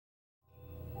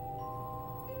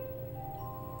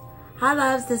Hi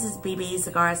loves, this is BB,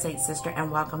 Cigara Saint Sister,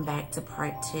 and welcome back to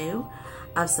part 2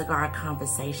 of Cigar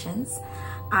Conversations.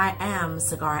 I am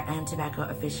cigar and tobacco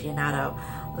aficionado,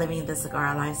 living the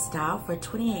cigar lifestyle for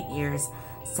 28 years,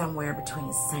 somewhere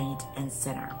between saint and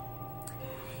sinner.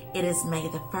 It is May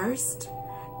the 1st,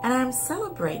 and I'm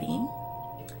celebrating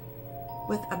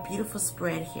with a beautiful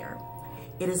spread here.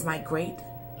 It is my great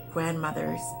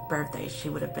grandmother's birthday. She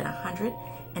would have been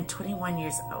 121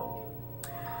 years old.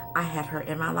 I had her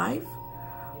in my life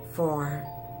for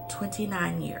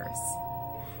 29 years.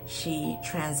 She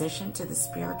transitioned to the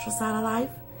spiritual side of life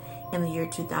in the year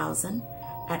 2000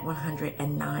 at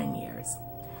 109 years.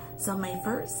 So May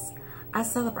 1st, I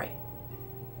celebrate.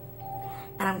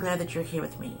 And I'm glad that you're here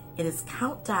with me. It is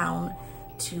countdown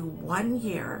to 1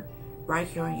 year right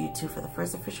here on YouTube for the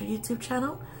first official YouTube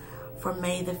channel for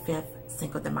May the 5th,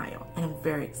 Cinco de Mayo. And I'm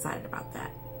very excited about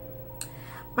that.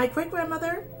 My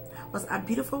great-grandmother was a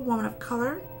beautiful woman of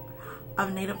color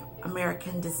of Native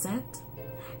American descent,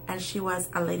 and she was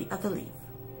a lady of the leaf.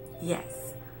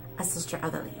 Yes, a sister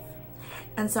of the leaf.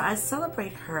 And so I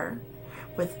celebrate her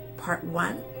with part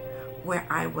 1, where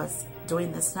I was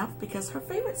doing the snuff because her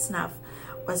favorite snuff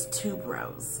was Tube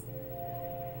Rose.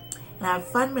 And I have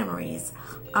fun memories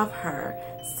of her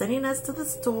sending us to the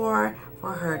store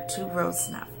for her Tube Rose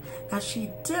snuff. Now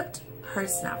she dipped her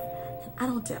snuff, and I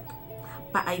don't dip,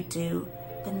 but I do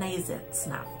the nascent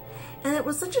snuff. And it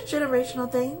was such a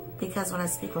generational thing because when I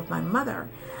speak with my mother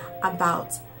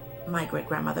about my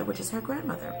great-grandmother, which is her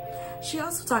grandmother, she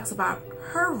also talks about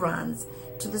her runs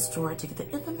to the store to get the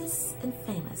infamous and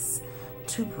famous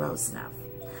Tube Rose snuff.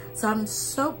 So I'm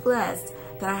so blessed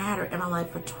that I had her in my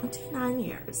life for 29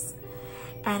 years.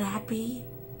 And happy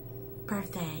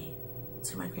birthday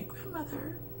to my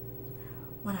great-grandmother,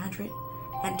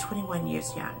 121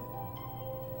 years young.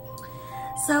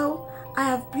 So I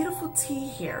have beautiful tea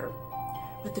here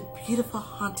with the beautiful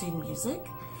haunting music.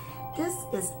 This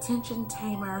is Tension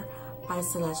Tamer by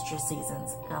Celestial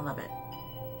Seasons, and I love it.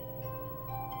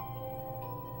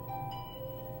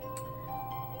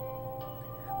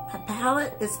 My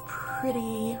palette is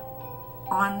pretty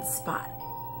on spot.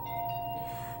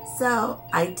 So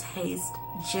I taste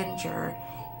ginger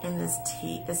in this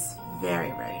tea. It's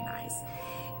very, very nice.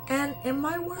 And in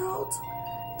my world,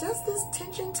 does this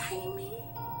tension tame me?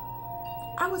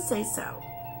 I would say so.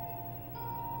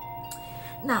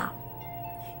 Now,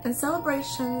 in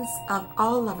celebrations of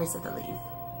all lovers of the leaf,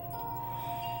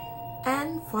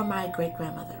 and for my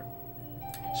great-grandmother,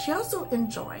 she also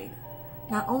enjoyed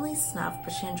not only snuff,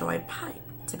 but she enjoyed pipe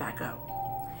tobacco.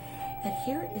 And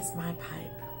here is my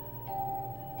pipe.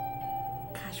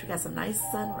 Gosh, we got some nice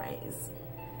sun rays.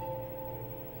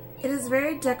 It is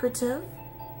very decorative.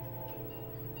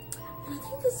 And I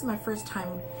think this is my first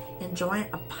time enjoying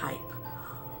a pipe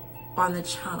on the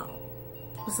channel.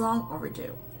 It was long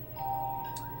overdue.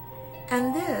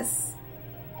 And this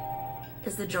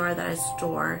is the jar that I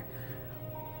store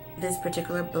this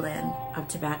particular blend of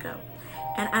tobacco.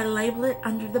 And I label it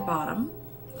under the bottom.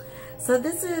 So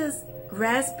this is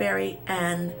raspberry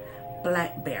and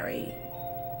blackberry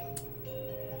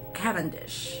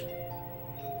Cavendish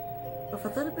with a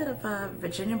little bit of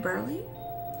Virginia Burley.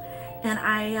 And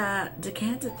I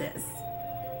decanted this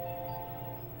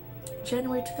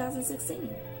January 2016.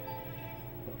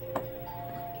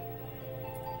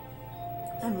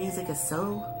 That music is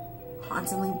so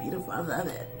hauntingly beautiful. I love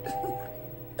it.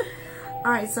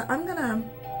 Alright, so I'm gonna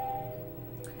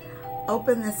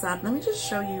open this up. Let me just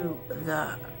show you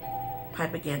the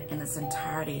pipe again in its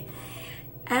entirety.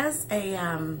 As a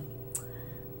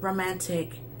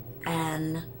romantic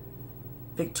and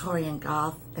Victorian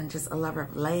goth and just a lover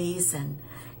of lace and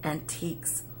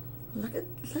antiques, look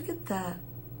at the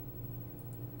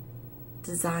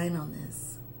design on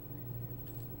this.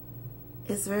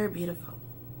 It's very beautiful.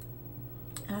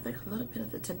 And I think a little bit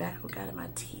of the tobacco got in my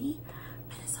tea,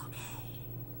 but it's okay.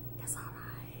 It's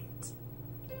alright.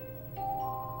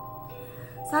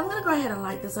 So I'm gonna go ahead and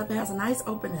light this up. It has a nice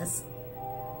openness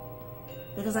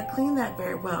because I cleaned that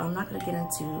very well. I'm not gonna get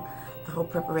into the whole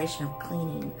preparation of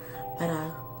cleaning, but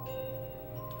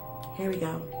here we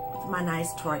go with my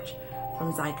nice torch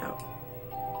from Cinco.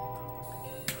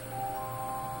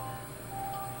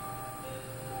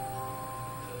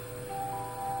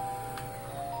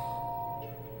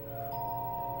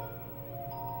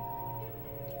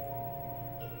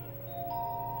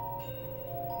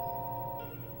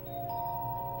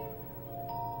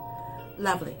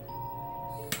 Lovely.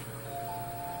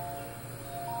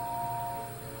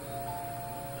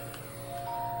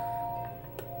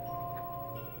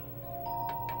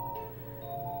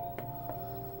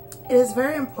 It is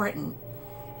very important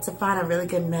to find a really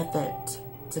good method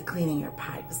to cleaning your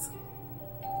pipes.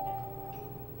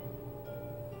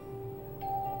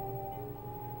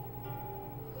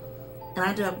 and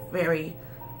I do a very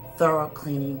thorough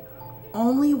cleaning.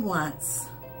 Only once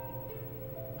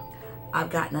I've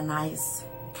gotten a nice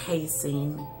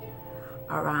casing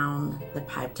around the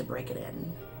pipe to break it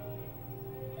in.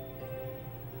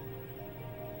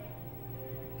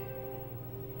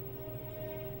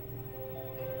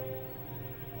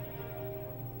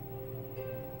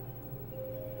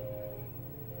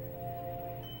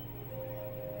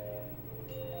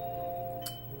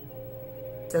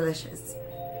 Delicious.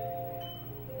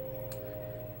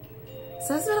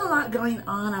 So there's been a lot going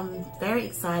on. I'm very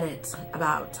excited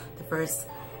about the first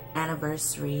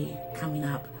anniversary coming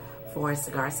up for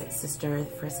Cigar State Sister, the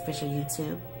first official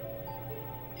YouTube.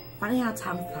 Funny how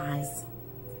time flies.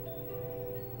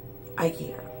 A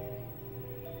year.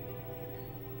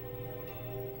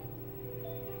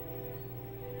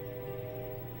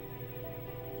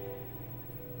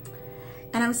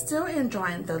 And I'm still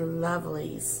enjoying the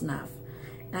lovely Snuff.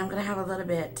 And I'm going to have a little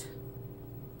bit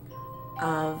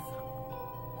of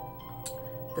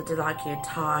the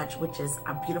TAHDAH, which is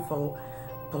a beautiful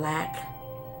black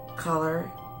color.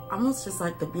 Almost just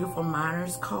like the beautiful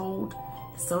miner's cold.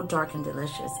 It's so dark and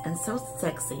delicious and so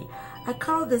sexy. I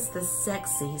call this the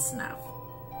sexy Snuff.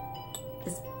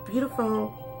 It's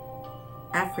beautiful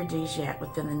aphrodisiac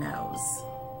within the nose.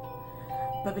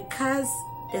 But because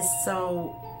it's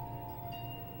so...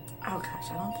 Oh gosh,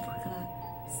 I don't think we're going to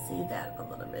see that a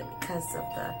little bit because of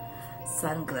the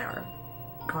sun glare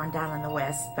going down in the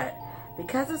west, but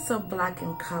because it's so black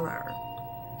in color,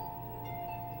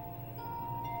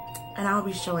 and I'll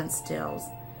be showing stills,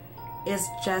 it's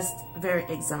just very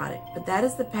exotic. But that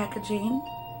is the packaging.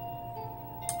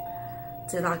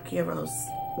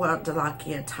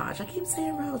 TAHDAH. I keep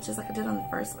saying rose just like I did on the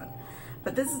first one,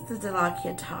 but this is the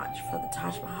TAHDAH for the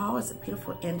Taj Mahal. It's a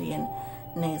beautiful Indian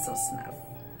nasal snuff.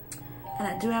 And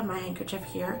I do have my handkerchief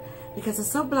here because it's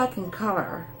so black in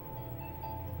color.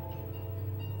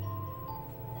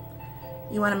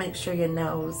 You want to make sure your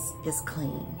nose is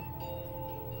clean.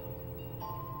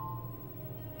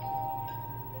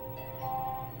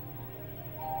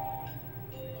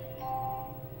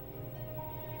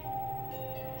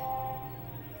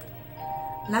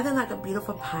 Nothing like a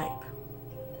beautiful pipe.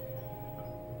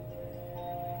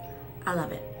 I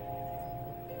love it.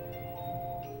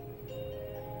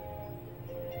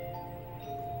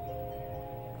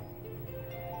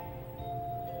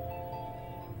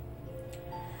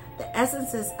 The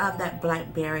essences of that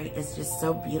Blackberry is just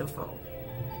so beautiful.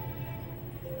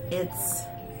 It's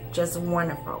just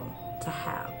wonderful to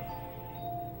have.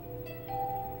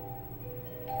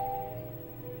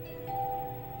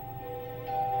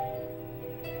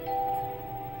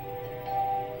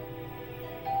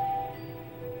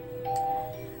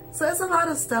 So there's a lot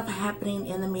of stuff happening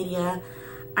in the media.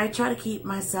 I try to keep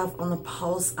myself on the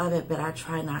pulse of it, but I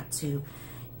try not to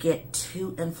get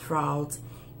too enthralled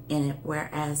in it,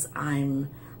 whereas I'm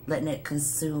letting it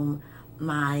consume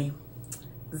my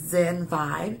Zen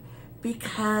vibe,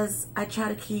 because I try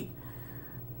to keep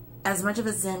as much of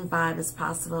a Zen vibe as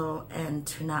possible and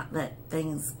to not let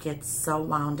things get so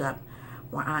wound up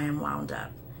where I am wound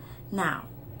up. Now,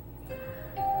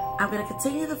 I'm going to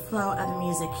continue the flow of the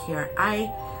music here.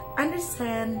 I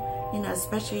understand, you know,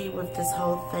 especially with this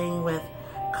whole thing with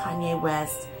Kanye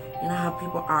West, you know, how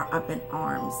people are up in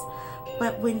arms.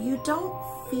 But when you don't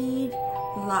feed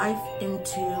life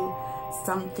into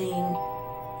something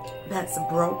that's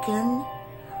broken,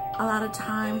 a lot of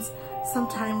times,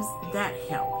 sometimes that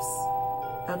helps,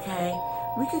 okay?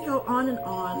 We could go on and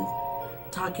on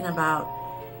talking about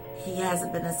he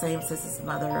hasn't been the same since his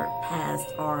mother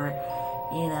passed, or,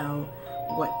 you know,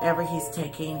 whatever he's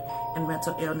taking and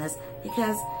mental illness,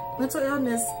 because mental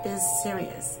illness is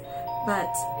serious.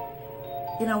 But,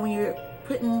 you know, when you're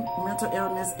putting mental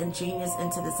illness and genius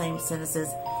into the same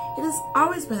sentences, it has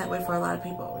always been that way for a lot of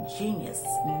people. Genius,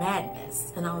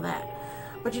 madness, and all that.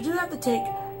 But you do have to take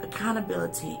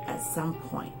accountability at some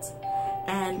point.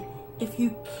 And if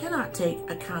you cannot take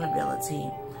accountability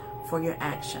for your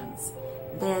actions,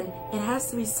 then it has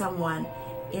to be someone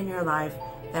in your life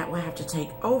that will have to take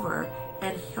over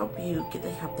and help you get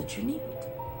the help that you need.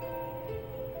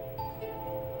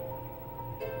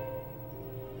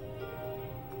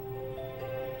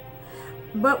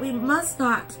 But we must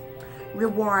not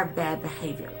reward bad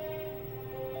behavior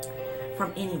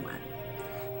from anyone.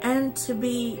 And to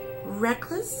be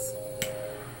reckless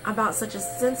about such a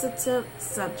sensitive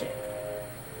subject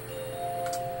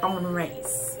on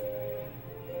race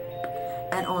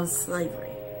and on slavery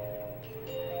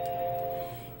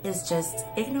is just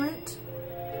ignorant,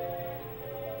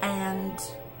 and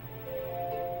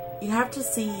you have to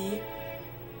see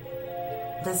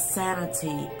the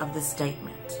sanity of the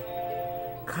statement.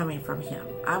 coming from him.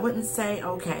 I wouldn't say,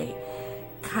 okay,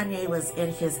 Kanye was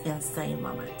in his insane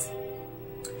moment.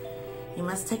 You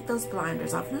must take those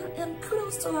blinders off. And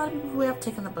kudos to a lot of people who have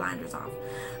taken the blinders off.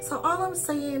 So all I'm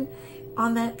saying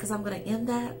on that, because I'm going to end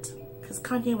that, because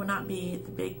Kanye will not be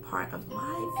the big part of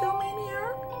my filming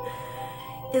here,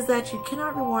 is that you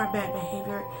cannot reward bad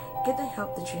behavior. Get the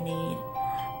help that you need.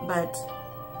 But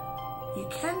you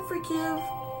can forgive,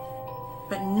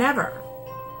 but never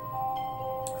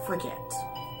forget.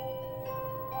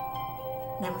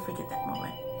 Never forget that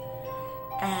moment.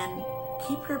 And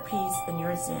keep your peace and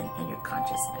your zen and your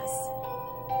consciousness.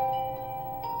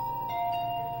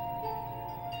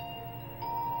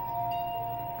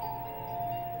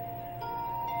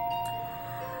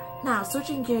 Now,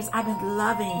 switching gears, I've been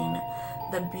loving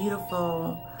the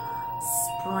beautiful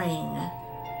spring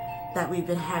that we've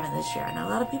been having this year. And a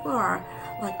lot of people are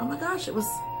like, oh my gosh, it was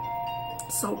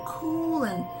so cool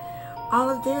and all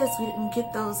of this. We didn't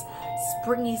get those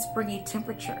springy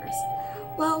temperatures.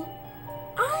 Well,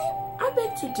 I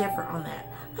beg to differ on that.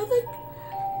 I think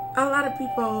a lot of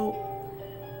people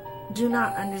do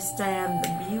not understand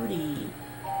the beauty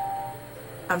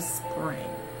of spring.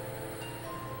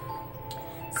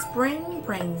 Spring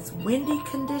brings windy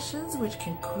conditions, which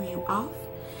can cool you off.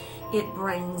 It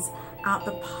brings out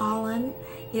the pollen.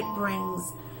 It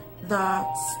brings the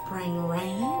spring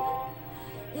rain.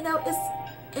 You know, it's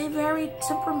a very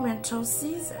temperamental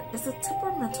season. It's a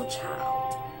temperamental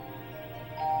child.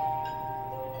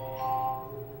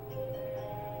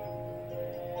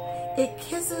 It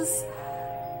kisses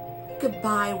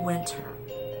goodbye winter,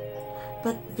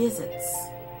 but visits,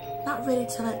 not ready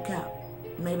to let go.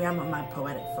 Maybe I'm on my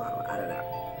poetic flow, I don't know.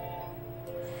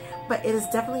 But it is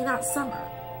definitely not summer.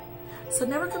 So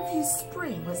never confuse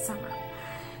spring with summer.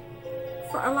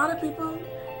 For a lot of people,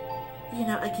 you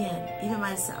know, again, even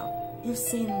myself, you've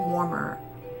seen warmer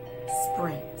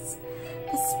springs.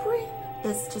 But spring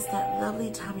is just that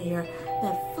lovely time of year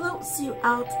that floats you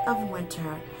out of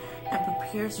winter and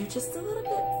prepares you just a little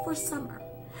bit for summer.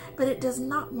 But it does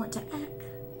not want to act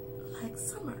like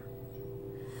summer.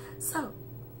 So,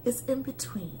 it's in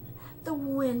between. The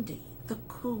windy, the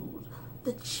cool,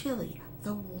 the chilly,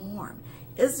 the warm.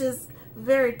 It's just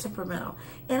very temperamental.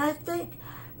 And I think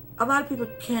a lot of people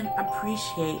can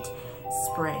appreciate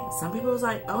spring. Some people is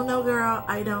like, oh no girl,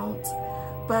 I don't.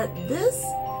 But this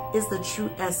is the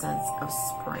true essence of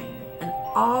spring and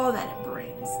all that it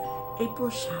brings. April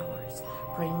showers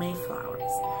bring May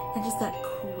flowers and just that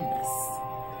coolness,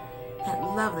 that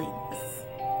loveliness.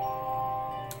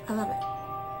 I love it.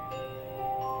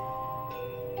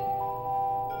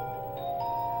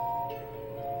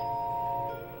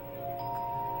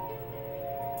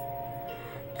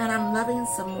 And I'm loving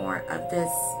some more of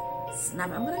this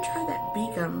Snuff. I'm going to try that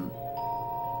Beacon,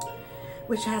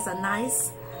 which has a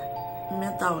nice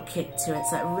menthol kick to it,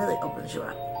 so it really opens you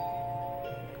up.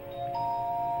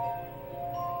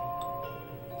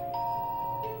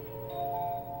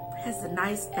 It has the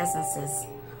nice essences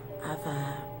of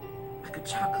like a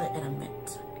chocolate and a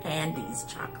mint. Andes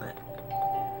chocolate.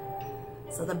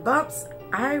 So the bumps,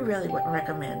 I really wouldn't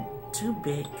recommend too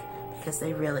big because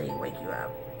they really wake you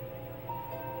up.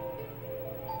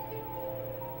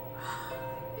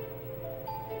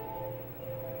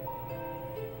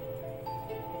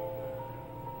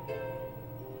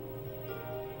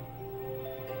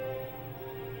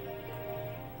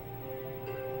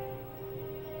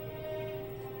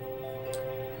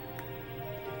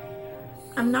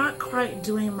 I'm not quite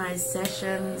doing my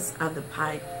sessions of the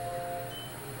pipe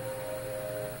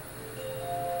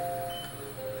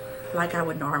like I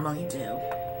would normally do.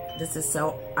 This is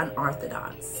so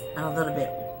unorthodox and a little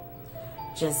bit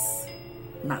just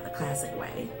not the classic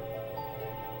way.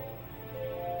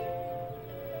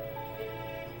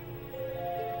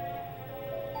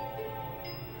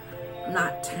 I'm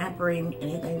not tampering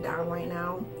anything down right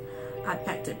now. I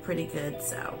packed it pretty good,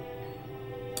 so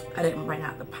I didn't bring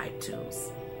out the pipe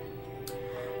tools.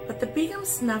 But the Beacon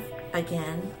Snuff,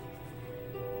 again,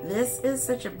 this is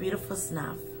such a beautiful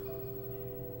snuff.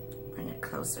 Bring it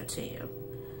closer to you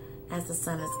as the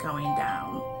sun is going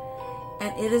down.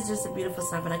 And it is just a beautiful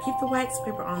snuff. And I keep the wax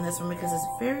paper on this one because it's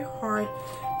very hard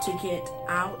to get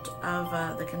out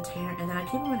of the container. And then I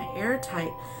keep them in an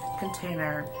airtight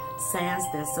container, sans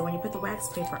this. So when you put the wax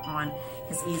paper on,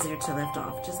 it's easier to lift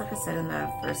off, just like I said in the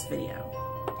first video.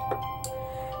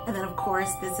 And then, of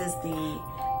course, this is the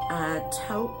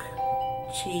toque,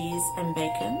 cheese, and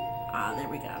bacon. Ah, there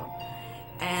we go.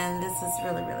 And this is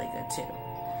really, really good, too.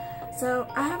 So,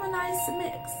 I have a nice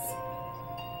mix.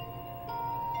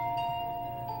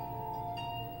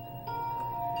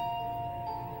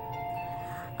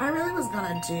 I really was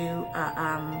going to do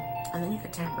And then you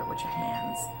can tamper it with your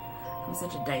hands. I'm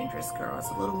such a dangerous girl. It's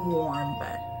a little warm,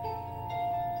 but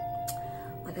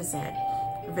like I said,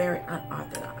 very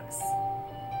unorthodox.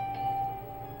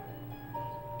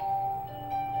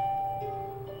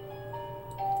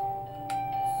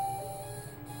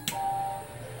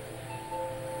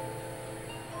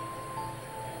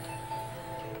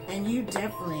 And you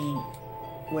definitely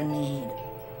would need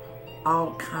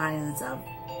all kinds of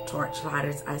torch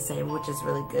lighters, I say, which is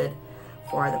really good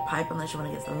for the pipe unless you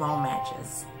want to get some long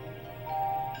matches.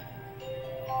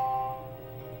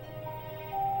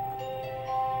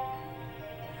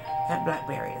 That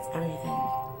Blackberry is everything.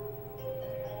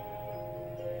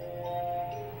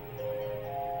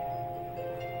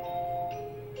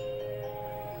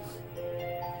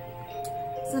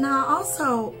 So now I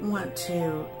also want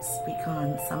to speak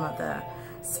on some of the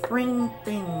spring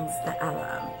things that I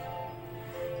love.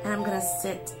 And I'm gonna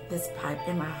sit this pipe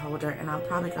in my holder, and I'll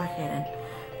probably go ahead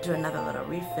and do another little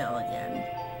refill again.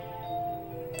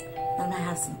 And I'm gonna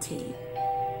have some tea.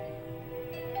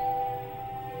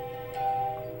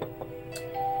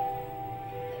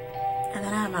 And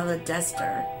then I have my little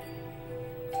duster,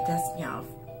 dusting off.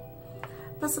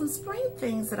 But some spring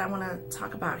things that I wanna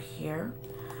talk about here.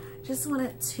 Just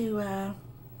wanted to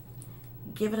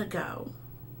give it a go.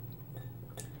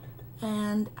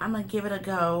 And I'm gonna give it a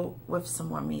go with some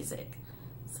more music.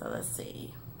 So let's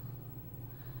see.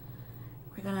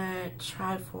 We're gonna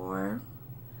try for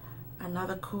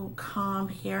another cool calm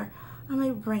here. I may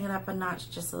bring it up a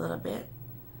notch just a little bit.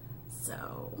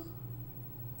 So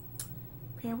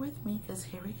bear with me, because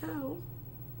here we go.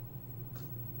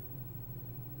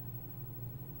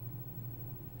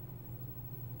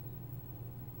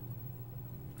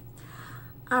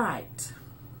 All right.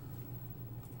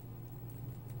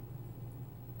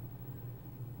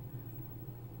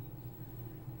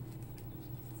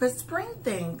 For spring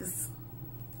things,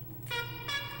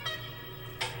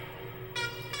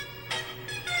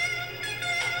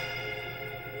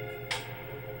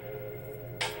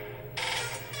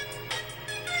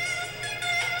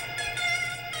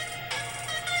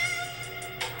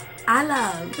 I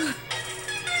love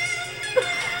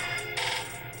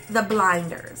the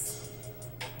blinders.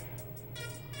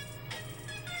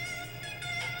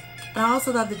 I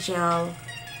also love the gel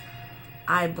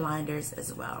eye blinders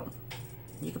as well.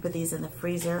 You can put these in the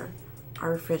freezer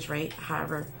or refrigerate,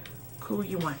 however cool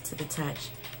you want to the touch,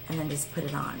 and then just put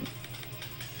it on.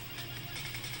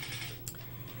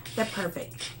 They're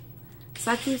perfect.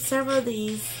 So I keep several of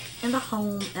these in the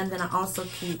home, and then I also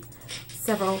keep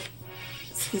several,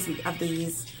 of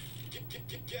these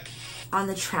on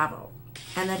the travel.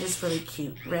 And they're just really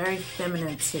cute, very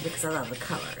feminine too, because I love the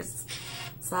colors.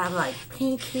 So I have like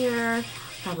pink here,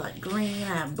 I have like green,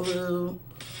 I have blue.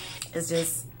 It's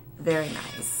just very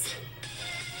nice.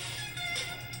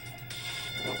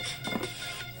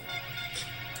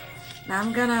 Now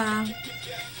I'm gonna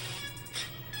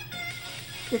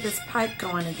get this pipe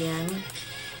going again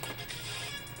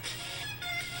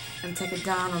and take it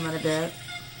down a little bit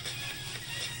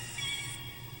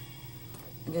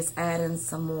and just add in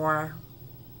some more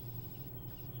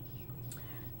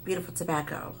beautiful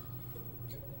tobacco.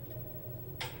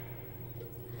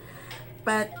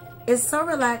 But it's so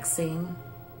relaxing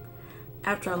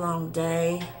after a long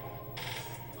day,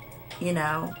 you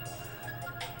know.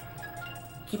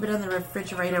 Keep it in the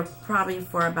refrigerator probably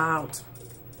for about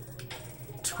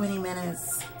 20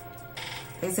 minutes.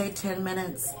 They say 10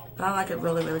 minutes, but I like it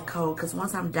really, really cold, because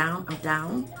once I'm down, I'm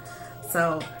down.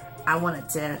 So I want it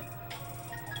to,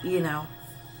 you know,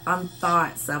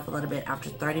 unthaw itself a little bit after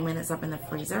 30 minutes up in the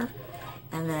freezer.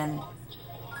 And then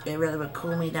it really would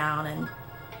cool me down, and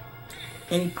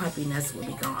any puppiness will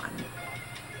be gone.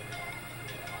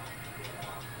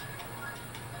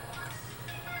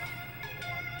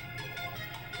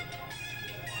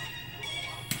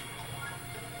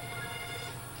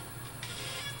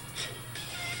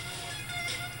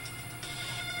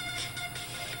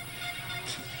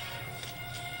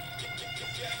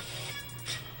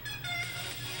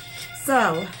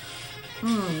 So,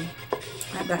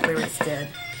 that Blackberry is good.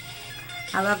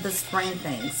 I love the spring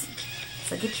things.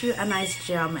 So get you a nice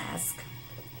gel mask.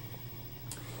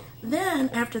 Then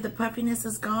after the puffiness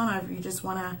is gone, or if you just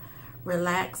want to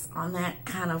relax on that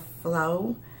kind of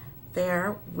flow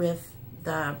there with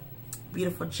the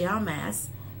beautiful gel mask,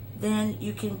 then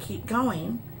you can keep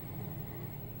going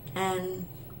and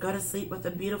go to sleep with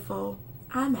a beautiful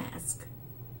eye mask.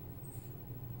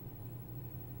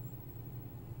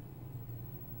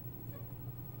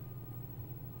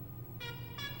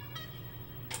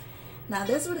 Now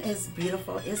this one is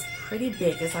beautiful. It's pretty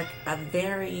big. It's like a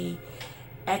very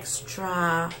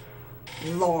extra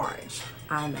large.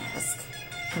 eye mask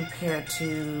compared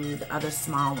to the other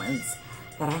small ones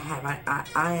that I have.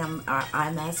 I am an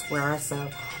eye mask wearer, so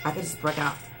I could just break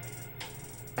out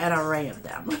an array of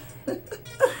them.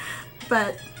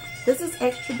 But this is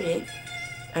extra big,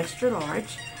 extra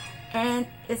large, and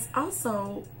it's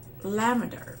also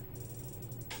lavender.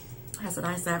 It has a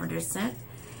nice lavender scent.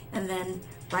 And then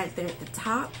right there at the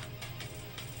top,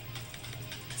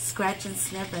 scratch and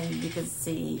sniff, and you can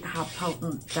see how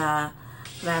potent the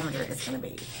lavender is going to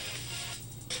be.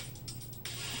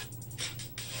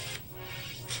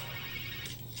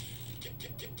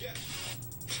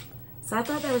 So I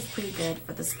thought that was pretty good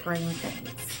for the spring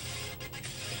things.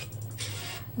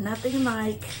 Nothing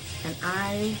like an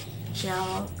eye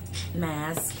gel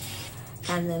mask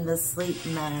and then the sleep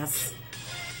mask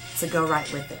to go right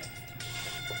with it.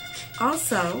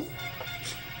 Also,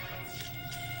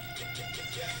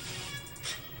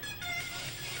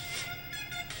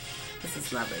 this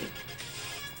is lovely.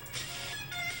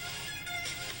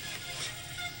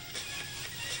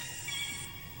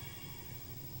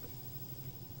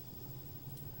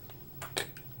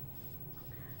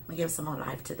 I'm gonna give some more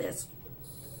life to this.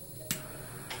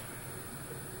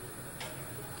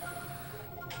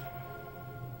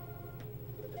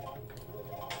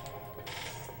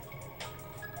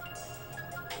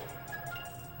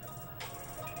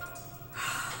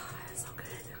 That's so good.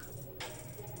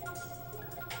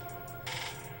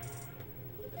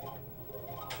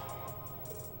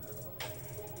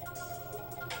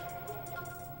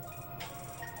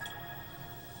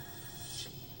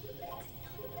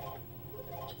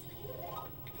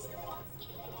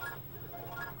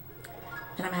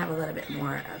 And I'm gonna have a little bit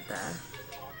more of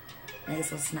the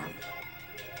nasal snuff.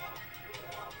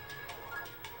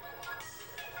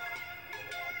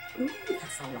 Ooh,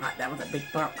 that's a lot. That was a big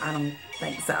bump. I don't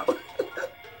think so.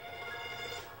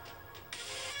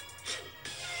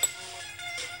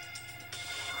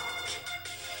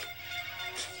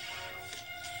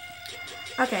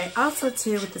 Okay, also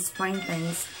too with the spring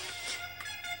things,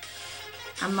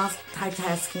 I'm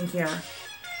multitasking here.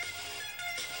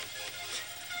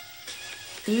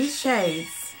 These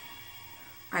shades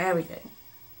are everything.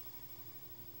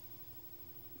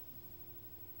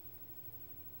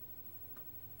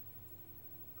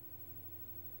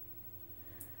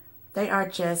 They are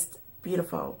just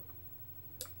beautiful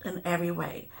in every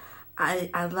way.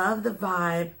 I love the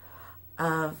vibe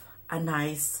of a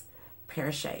nice pair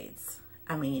of shades.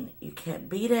 I mean, you can't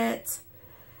beat it.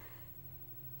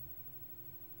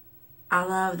 I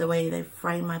love the way they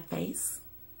frame my face.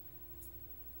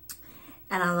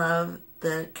 And I love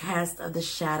the cast of the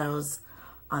shadows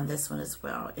on this one as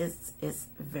well. It's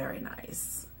very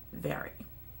nice, very.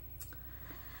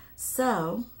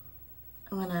 So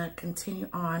I'm gonna continue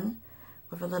on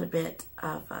with a little bit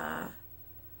of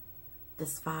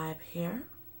this vibe here.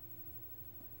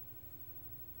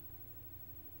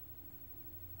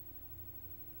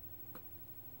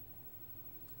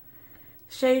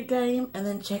 Shade game, and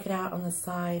then check it out on the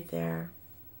side there.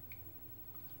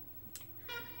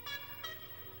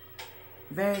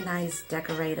 Very nice,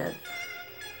 decorative.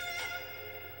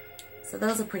 So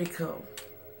those are pretty cool.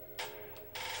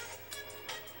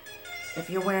 If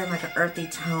you're wearing like an earthy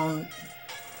tone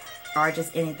or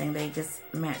just anything, they just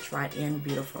match right in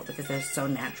beautiful because they're so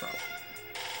natural.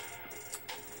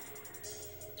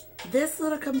 This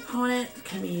little component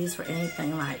can be used for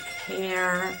anything like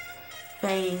hair,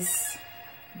 face,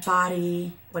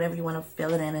 body, whatever you want to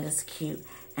fill it in. It is cute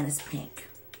and it's pink.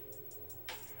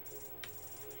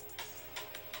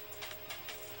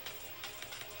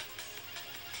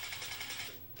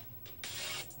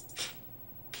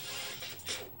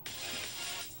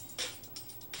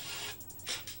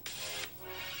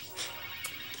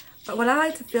 But what I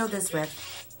like to fill this with,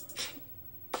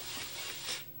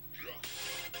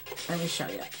 let me show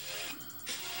you.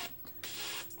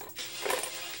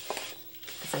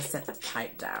 As I set the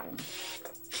pipe down.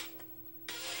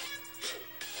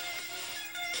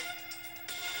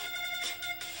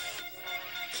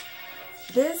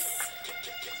 This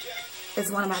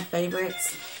is one of my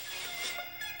favorites.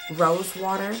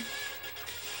 Rosewater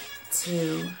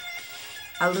to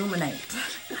illuminate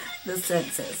the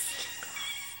senses.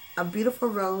 A beautiful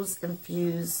rose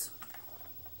infused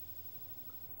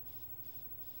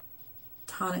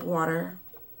tonic water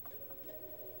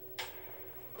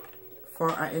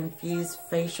for our infused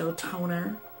facial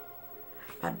toner.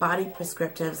 At Body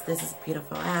Prescriptives, this is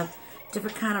beautiful. I have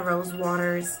different kind of rose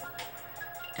waters,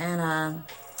 and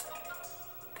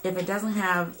if it doesn't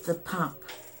have the pump,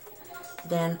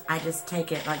 then I just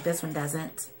take it, like this one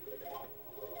doesn't,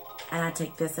 and I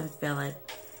take this and fill it,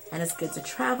 and it's good to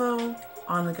travel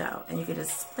on the go, and you can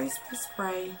just spray, spray,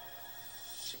 spray,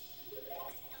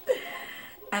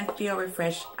 and feel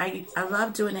refreshed. I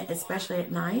love doing it, especially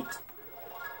at night.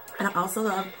 And I also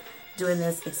love doing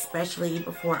this, especially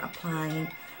before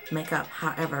applying makeup,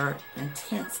 however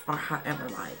intense or however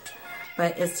light.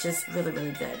 But it's just really,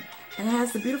 really good. And it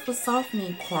has the beautiful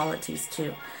softening qualities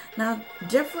too. Now,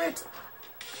 different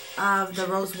of the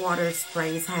Rosewater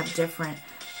sprays have different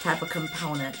type of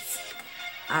components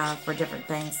for different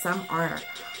things. Some are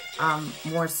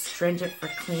more stringent for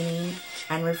cleaning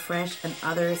and refresh, and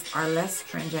others are less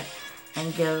stringent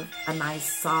and give a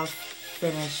nice soft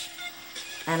finish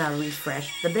and a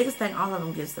refresh. The biggest thing, all of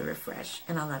them gives the refresh,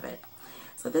 and I love it.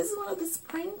 So this is one of the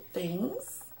spring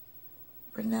things.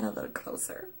 Bring that a little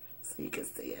closer so you can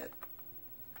see it.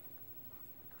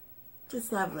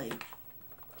 Just lovely.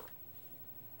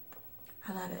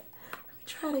 I love it. Let me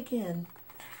try it again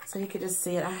so you can just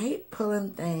see it. I hate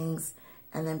pulling things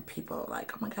and then people are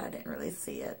like, oh my God, I didn't really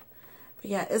see it. But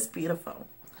yeah, it's beautiful.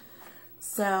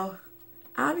 So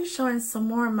I'll be showing some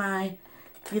more of my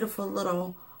beautiful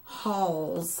little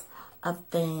hauls of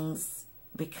things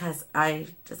because I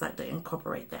just like to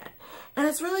incorporate that. And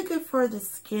it's really good for the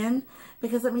skin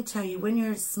because let me tell you, when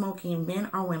you're smoking, men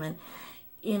or women,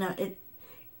 you know,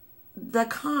 the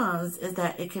cons is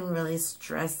that it can really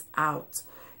stress out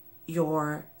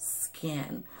your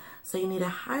skin. So you need to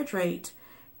hydrate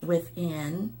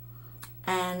within,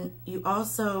 and you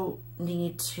also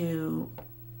need to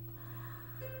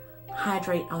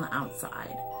hydrate on the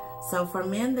outside. So for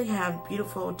men, they have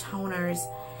beautiful toners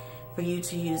for you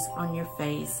to use on your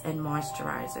face and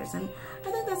moisturizers. And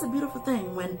I think that's a beautiful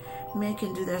thing when men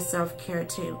can do their self-care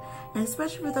too. And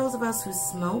especially for those of us who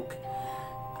smoke,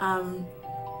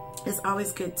 it's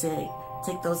always good to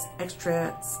take those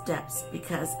extra steps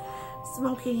because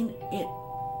smoking, it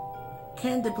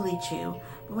can deplete you.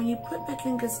 But when you put back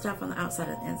in good stuff on the outside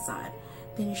and the inside,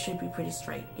 then you should be pretty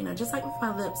straight. You know, just like with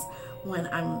my lips when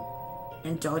I'm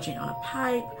indulging on a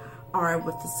pipe or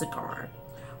with the cigar.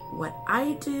 What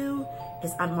I do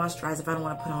is I moisturize if I don't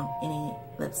want to put on any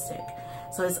lipstick.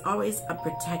 So it's always a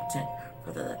protectant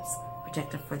for the lips,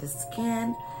 protectant for the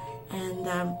skin,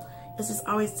 and it's just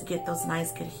always to get those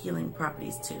nice, good healing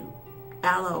properties too.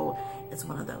 Aloe is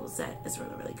one of those that is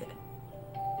really, really good.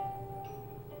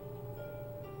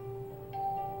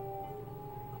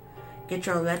 Get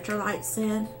your electrolytes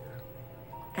in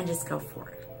and just go for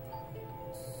it.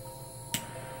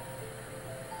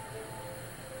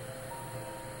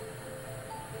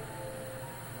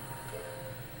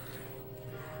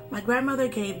 My grandmother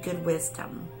gave good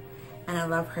wisdom, and I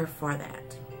love her for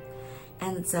that.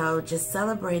 And so just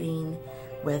celebrating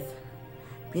with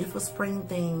beautiful spring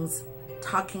things,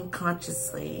 talking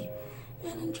consciously,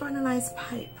 and enjoying a nice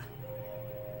pipe.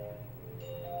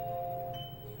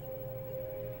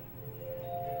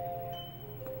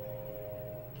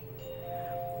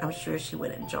 I'm sure she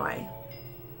would enjoy.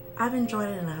 I've enjoyed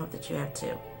it, and I hope that you have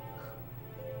too.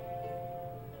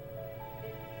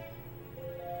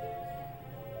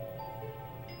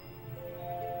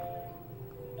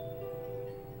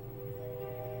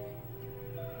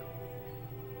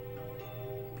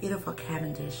 Beautiful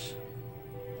Cavendish.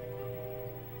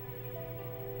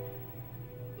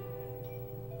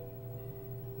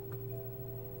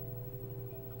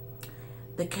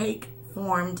 The cake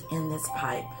formed in this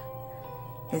pipe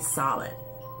is solid.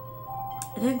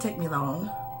 It didn't take me long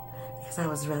because I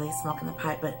was really smoking the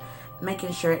pipe, but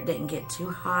making sure it didn't get too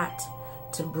hot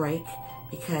to break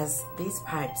because these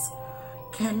pipes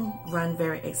can run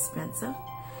very expensive,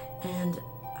 and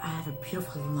I have a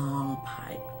beautiful long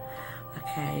pipe,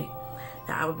 okay,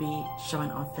 that I will be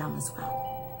showing on film as well.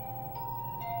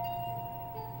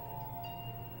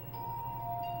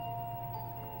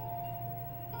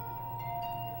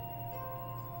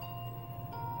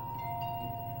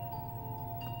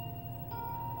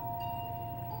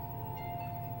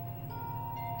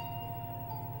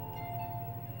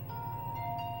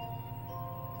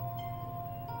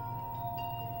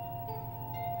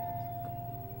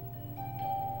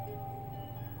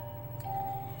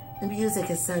 The music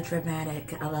is so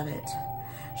dramatic. I love it.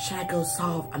 Should I go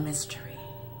solve a mystery?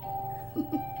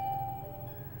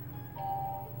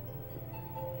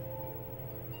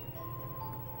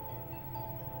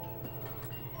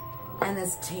 And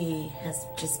this tea has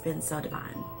just been so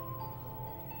divine.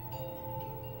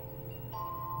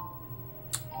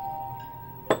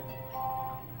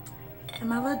 And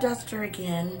my little duster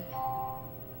again,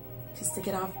 just to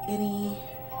get off any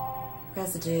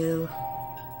residue.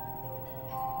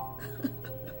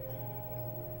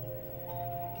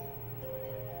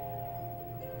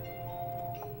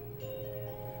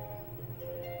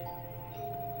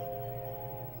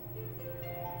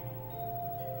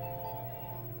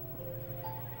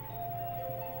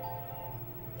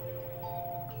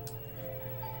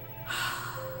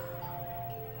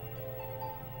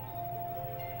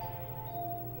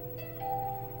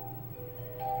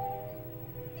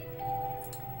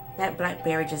 That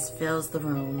Blackberry just fills the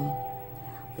room,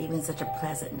 leaving such a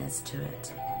pleasantness to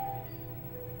it.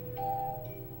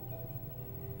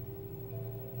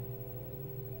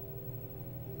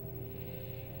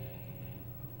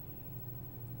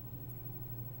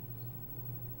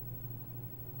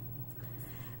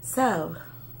 So,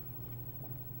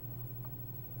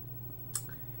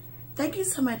 thank you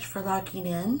so much for locking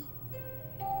in.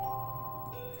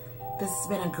 This has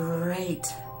been a great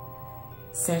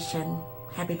session.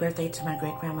 Happy birthday to my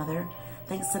great-grandmother.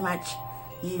 Thanks so much,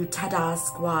 you TAHDAH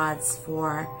squads,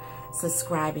 for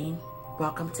subscribing.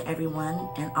 Welcome to everyone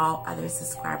and all other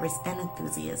subscribers and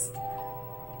enthusiasts.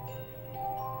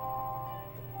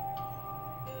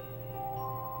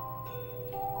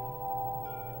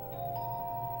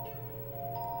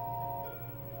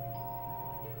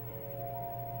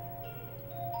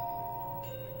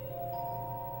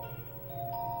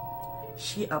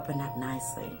 She opened up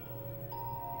nicely.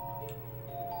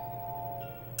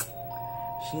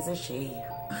 She's a she.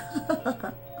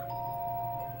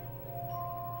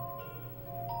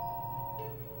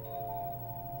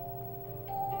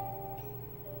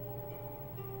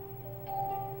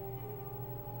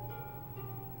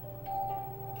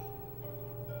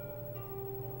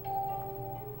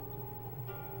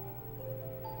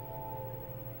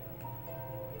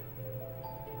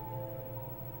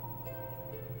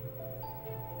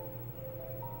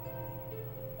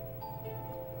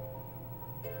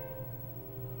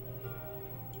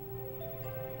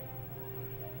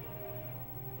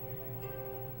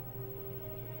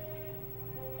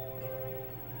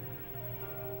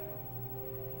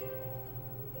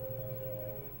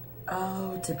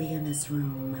 Oh, to be in this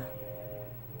room,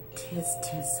 'tis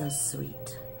so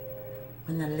sweet,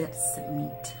 when the lips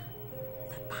meet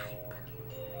the pipe.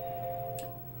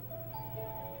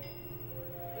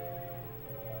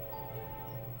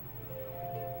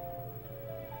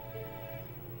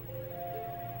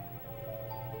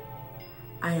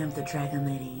 I am the Dragon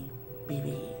Lady,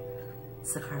 BB,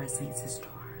 Cigara Saint Cistar.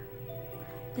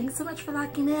 Thanks so much for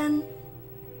locking in,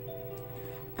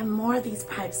 and more of these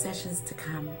pipe sessions to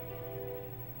come.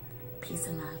 Peace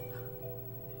and love.